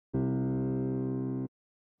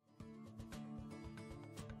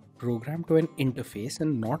program to an interface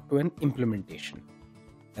and not to an implementation.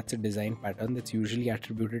 That's a design pattern that's usually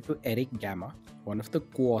attributed to Eric Gamma, one of the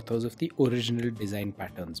co-authors of the original design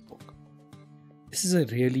patterns book. This is a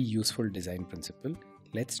really useful design principle.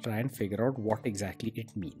 Let's try and figure out what exactly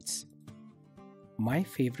it means. My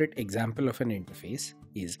favorite example of an interface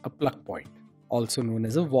is a plug point, also known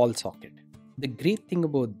as a wall socket. The great thing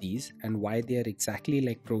about these and why they are exactly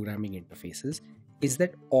like programming interfaces is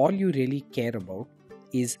that all you really care about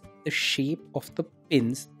is the shape of the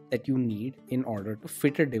pins that you need in order to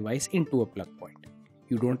fit a device into a plug point.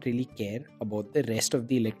 You don't really care about the rest of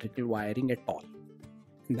the electrical wiring at all.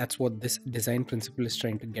 And that's what this design principle is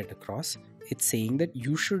trying to get across. It's saying that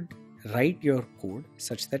you should write your code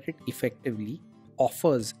such that it effectively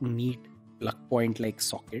offers neat plug point like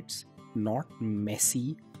sockets, not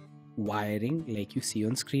messy wiring like you see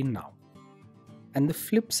on screen now. And the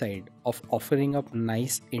flip side of offering up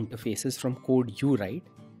nice interfaces from code you write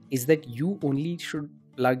is that you only should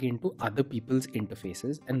plug into other people's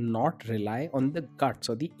interfaces and not rely on the guts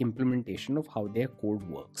or the implementation of how their code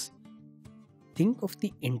works. Think of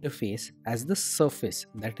the interface as the surface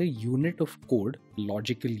that a unit of code,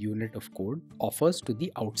 logical unit of code, offers to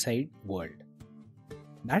the outside world.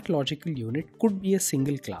 That logical unit could be a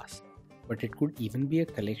single class, but it could even be a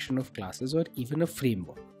collection of classes or even a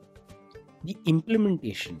framework. The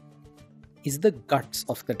implementation is the guts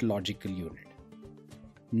of that logical unit.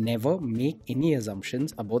 Never make any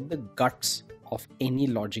assumptions about the guts of any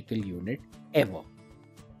logical unit ever.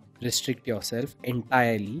 Restrict yourself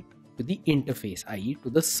entirely to the interface, i.e. to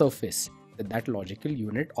the surface that logical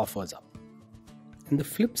unit offers up. And the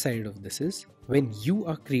flip side of this is when you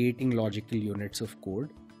are creating logical units of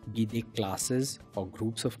code, be they classes or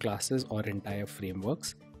groups of classes or entire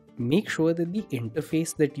frameworks, make sure that the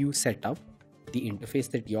interface that you set up, the interface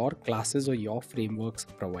that your classes or your frameworks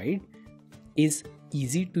provide, is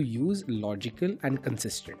easy to use, logical, and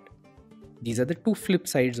consistent. These are the two flip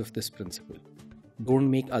sides of this principle. Don't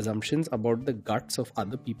make assumptions about the guts of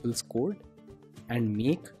other people's code, and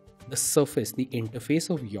make the surface, the interface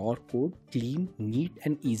of your code, clean, neat,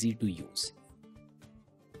 and easy to use.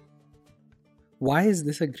 Why is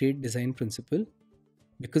this a great design principle?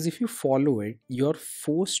 Because if you follow it, you're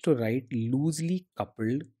forced to write loosely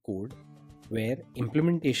coupled code where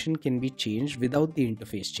implementation can be changed without the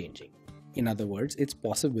interface changing. In other words, it's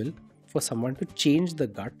possible for someone to change the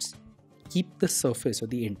guts, keep the surface or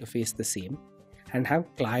the interface the same, and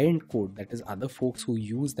have client code, that is other folks who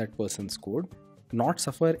use that person's code, not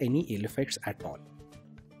suffer any ill effects at all.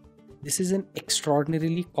 This is an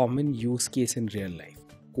extraordinarily common use case in real life.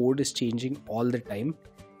 Code is changing all the time.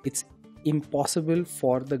 It's impossible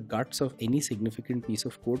for the guts of any significant piece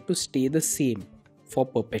of code to stay the same for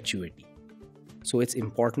perpetuity. So it's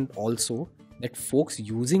important also that folks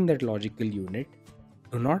using that logical unit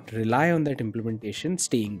do not rely on that implementation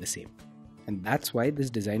staying the same. And that's why this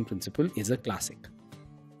design principle is a classic.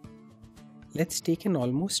 Let's take an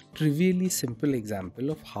almost trivially simple example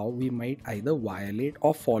of how we might either violate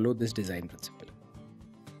or follow this design principle.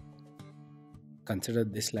 Consider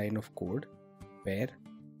this line of code where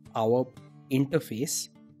our interface,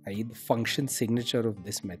 i.e. the function signature of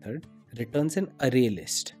this method, returns an array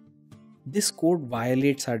list. This code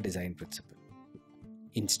violates our design principle.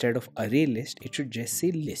 Instead of array list, it should just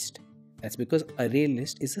say list. That's because array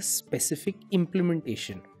list is a specific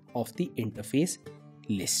implementation of the interface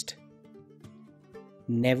list.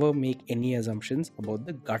 Never make any assumptions about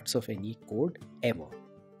the guts of any code ever.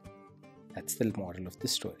 That's the moral of the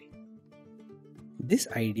story. This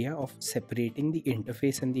idea of separating the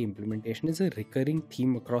interface and the implementation is a recurring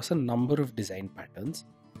theme across a number of design patterns,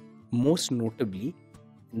 most notably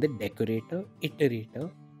in the decorator,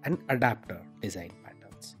 iterator, and adapter design